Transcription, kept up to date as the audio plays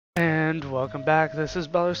And welcome back. This is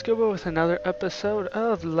Scuba with another episode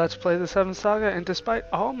of Let's Play the 7th Saga, and despite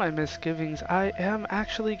all my misgivings, I am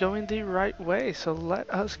actually going the right way, so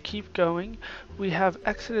let us keep going. We have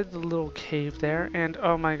exited the little cave there, and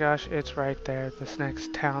oh my gosh, it's right there, this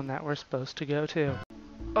next town that we're supposed to go to.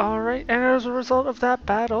 Alright, and as a result of that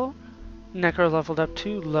battle, Necro leveled up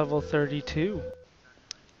to level 32.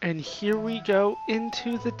 And here we go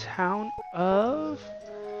into the town of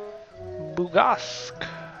Bugask.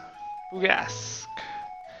 Bugask.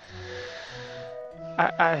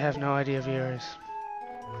 I have no idea, viewers.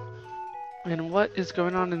 And what is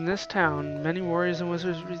going on in this town? Many warriors and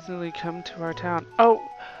wizards recently come to our town. Oh!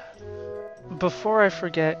 Before I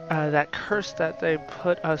forget, that curse that they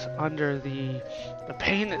put us under, the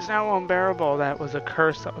pain is now unbearable. That was a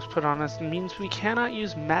curse that was put on us. It means we cannot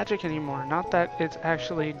use magic anymore. Not that it's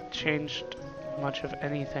actually changed much of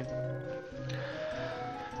anything.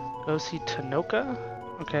 Go see Tanoka?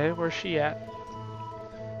 Okay, where's she at?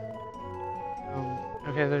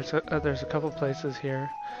 Okay, there's a couple places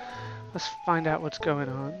here. Let's find out what's going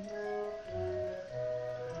on.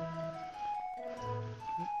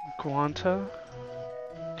 Guanta.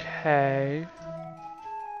 Okay.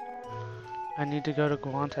 I need to go to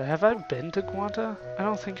Guanta. Have I been to Guanta? I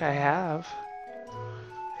don't think I have.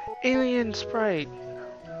 Alien sprite.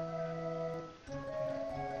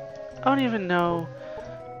 I don't even know.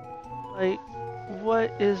 Like,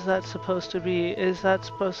 what is that supposed to be? Is that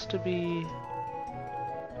supposed to be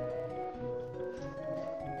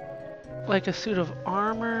like a suit of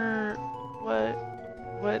armor?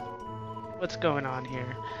 What's going on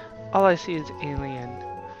here? All I see is alien.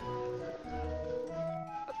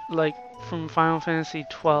 Like from Final Fantasy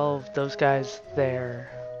 12, those guys there.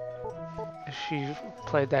 If you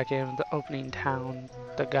played that game, the opening town,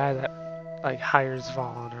 the guy that like hires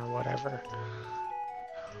Vaughn or whatever.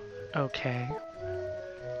 Okay.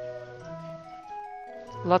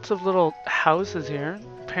 Lots of little houses here,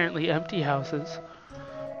 apparently empty houses.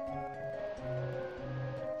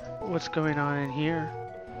 What's going on in here?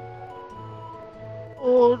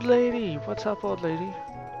 Old lady! What's up, old lady?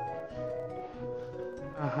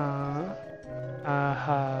 Uh-huh.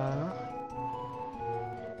 Uh-huh.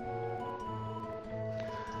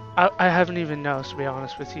 I haven't even noticed, to be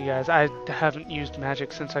honest with you guys. I haven't used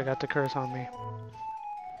magic since I got the curse on me.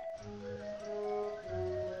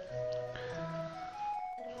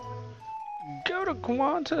 Go to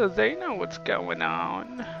Guanta, they know what's going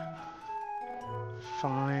on.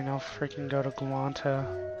 Fine, I'll freaking go to Guanta.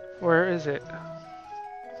 Where is it?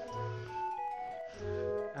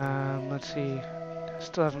 Let's see.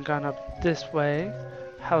 Still haven't gone up this way.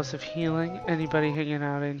 House of Healing. Anybody hanging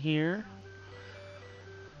out in here?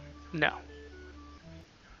 No.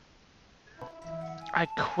 I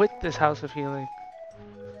quit this House of Healing.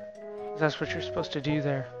 That's what you're supposed to do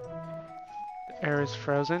there. The air is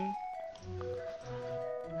frozen.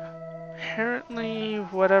 Apparently,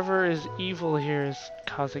 whatever is evil here is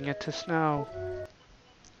causing it to snow.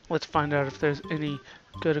 Let's find out if there's any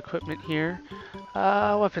good equipment here.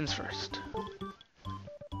 Weapons first.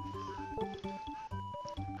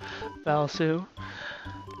 Valsu.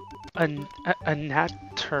 A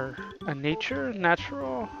natural?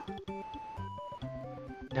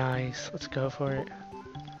 Nice, let's go for it.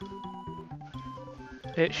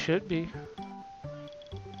 It should be.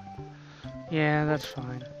 Yeah, that's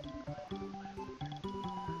fine.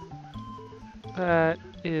 That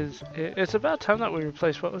is it. It's about time that we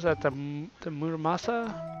replaced, what was that, the Muramasa?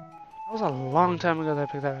 That was a long time ago that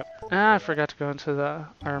I picked that up. Ah, I forgot to go into the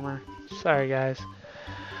armor. Sorry guys.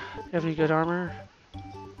 You have any good armor?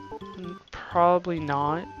 Probably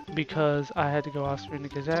not, because I had to go off screen to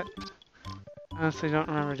get that. Honestly don't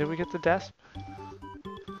remember. Did we get the desk?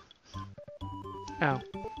 Oh.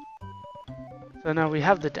 So now we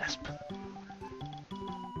have the desk.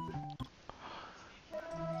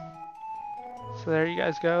 So there you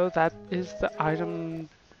guys go. That is the item,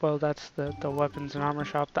 well, that's the weapons and armor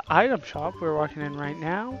shop. The item shop we're walking in right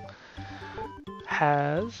now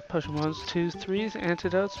has potion 1s, 2s, 3s,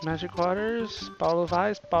 antidotes, magic waters, bottle of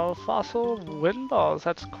ice, bottle of fossil, wind balls.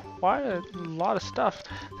 That's quite a lot of stuff.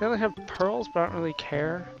 They only have pearls, but I don't really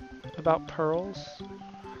care about pearls.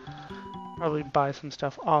 Probably buy some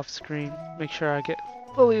stuff off screen. Make sure I get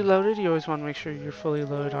fully loaded. You always want to make sure you're fully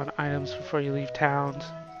loaded on items before you leave towns.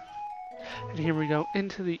 And here we go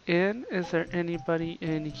into the inn. Is there anybody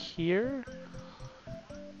in here?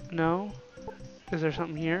 No? Is there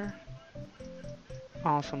something here?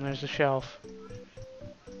 Awesome, there's a shelf.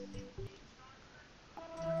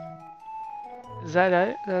 Is that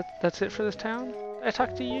it? That's it for this town? Did I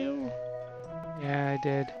talk to you? Yeah, I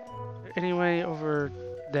did. Anyway, over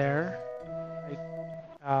there.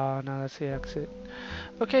 Oh, no, that's the exit.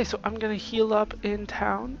 Okay, so I'm gonna heal up in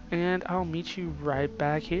town, and I'll meet you right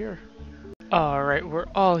back here. Alright, we're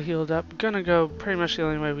all healed up. Gonna go pretty much the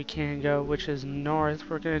only way we can go, which is north.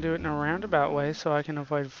 We're gonna do it in a roundabout way so I can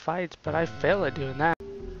avoid fights, but I fail at doing that.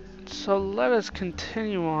 So let us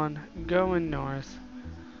continue on going north,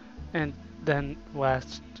 and then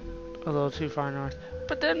west, a little too far north,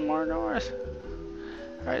 but then more north.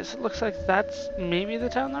 Alright, so it looks like that's maybe the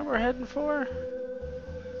town that we're heading for?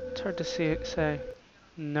 It's hard to say.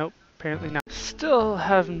 Nope, apparently not. Still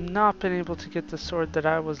have not been able to get the sword that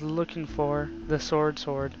I was looking for. The sword.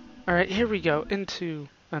 Alright, here we go, into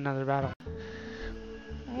another battle.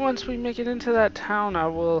 Once we make it into that town, I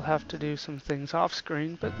will have to do some things off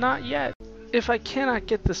screen, but not yet. If I cannot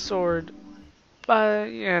get the sword,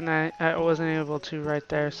 and I wasn't able to right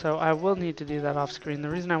there, so I will need to do that off screen. The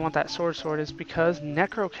reason I want that sword is because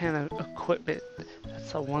Necro can equip it.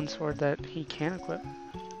 That's the one sword that he can equip.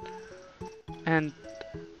 And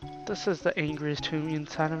this is the angriest tomb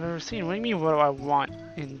sign I've ever seen. What do you mean, what do I want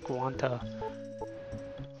in Guanta?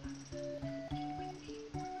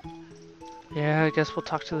 Yeah, I guess we'll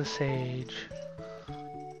talk to the sage.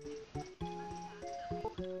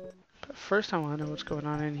 But first I want to know what's going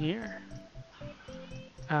on in here.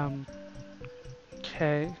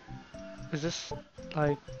 Okay. Is this,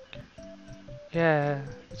 like... Yeah,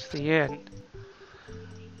 it's the end.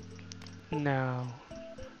 No.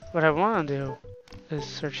 What I want to do is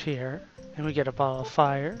search here, and we get a ball of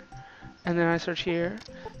fire. And then I search here,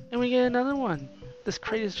 and we get another one. This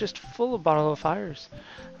crate is just full of bottle of fires.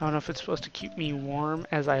 I don't know if it's supposed to keep me warm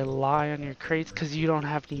as I lie on your crates, because you don't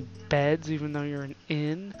have any beds, even though you're an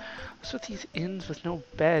inn. What's with these inns with no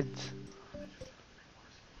beds?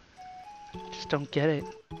 Just don't get it.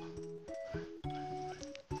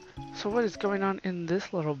 So what is going on in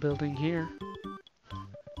this little building here?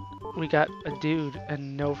 We got a dude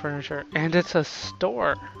and no furniture, and it's a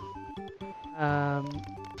store.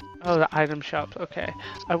 Oh, the item shop. Okay,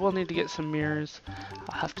 I will need to get some mirrors.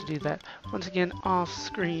 I'll have to do that once again off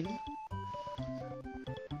screen.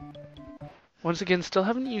 Once again, still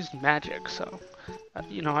haven't used magic, so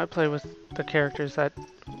you know, I play with the characters that,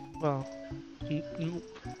 well,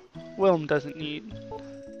 Wilm doesn't need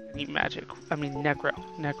any magic. I mean,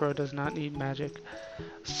 Necro does not need magic.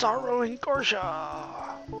 Sorrow and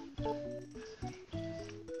Gorsha.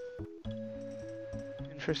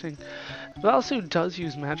 Interesting. Valsu does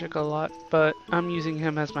use magic a lot, but I'm using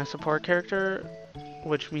him as my support character,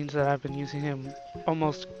 which means that I've been using him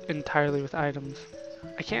almost entirely with items.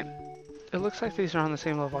 I can't... It looks like these are on the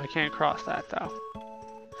same level. I can't cross that, though.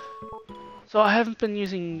 So I haven't been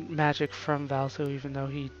using magic from Valsu, even though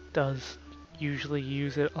he does usually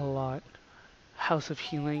use it a lot. House of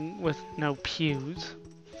Healing with no pews.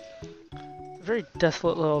 A very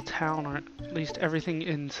desolate little town, or at least everything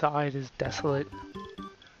inside is desolate.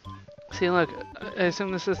 See, look, I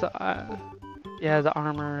assume this is the, yeah, the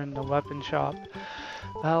armor and the weapon shop.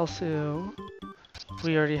 Valsu,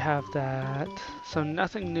 we already have that, so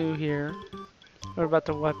nothing new here. What about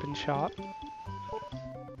the weapon shop?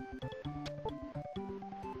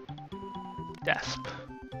 Desp.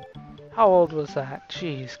 How old was that?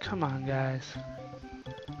 Jeez, come on, guys.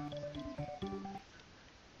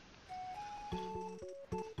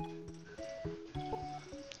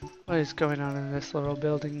 What is going on in this little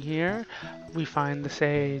building here? We find the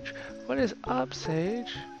sage. What is up,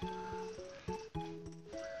 sage?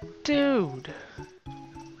 Dude!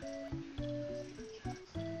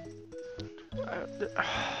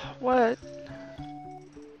 What?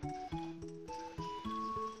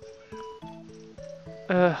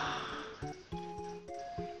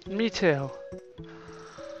 Me too.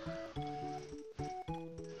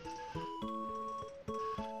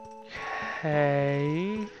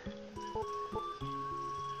 Okay.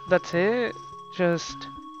 That's it? Just,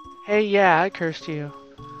 hey, yeah, I cursed you.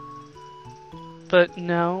 But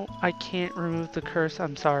no, I can't remove the curse.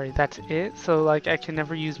 I'm sorry, that's it? So, like, I can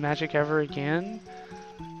never use magic ever again?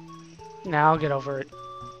 Nah, I'll get over it.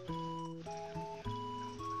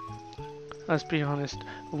 Let's be honest,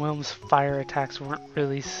 Wilm's fire attacks weren't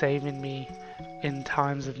really saving me in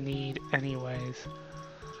times of need anyways.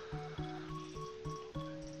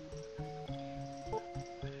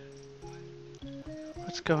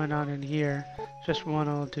 What's going on in here? Just one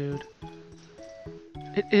old dude.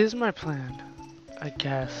 It is my plan, I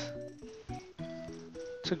guess.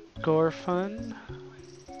 It's a gore fun.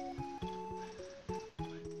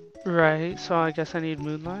 Right, so I guess I need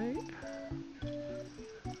moonlight.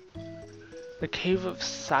 The Cave of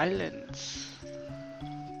Silence.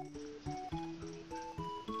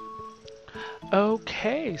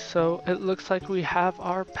 Okay, so it looks like we have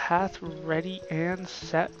our path ready and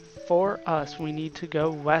set for us. We need to go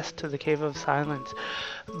west to the Cave of Silence.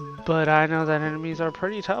 But I know that enemies are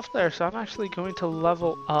pretty tough there, so I'm actually going to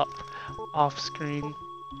level up off screen.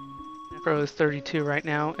 Necro is 32 right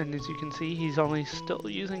now, and as you can see, he's only still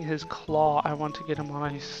using his claw. I want to get him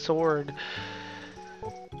on a sword.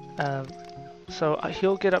 So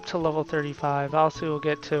he'll get up to level 35. Also, will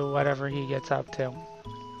get to whatever he gets up to.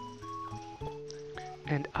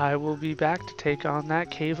 And I will be back to take on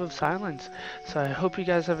that Cave of Silence. So I hope you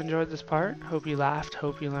guys have enjoyed this part. Hope you laughed.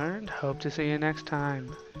 Hope you learned. Hope to see you next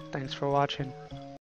time. Thanks for watching.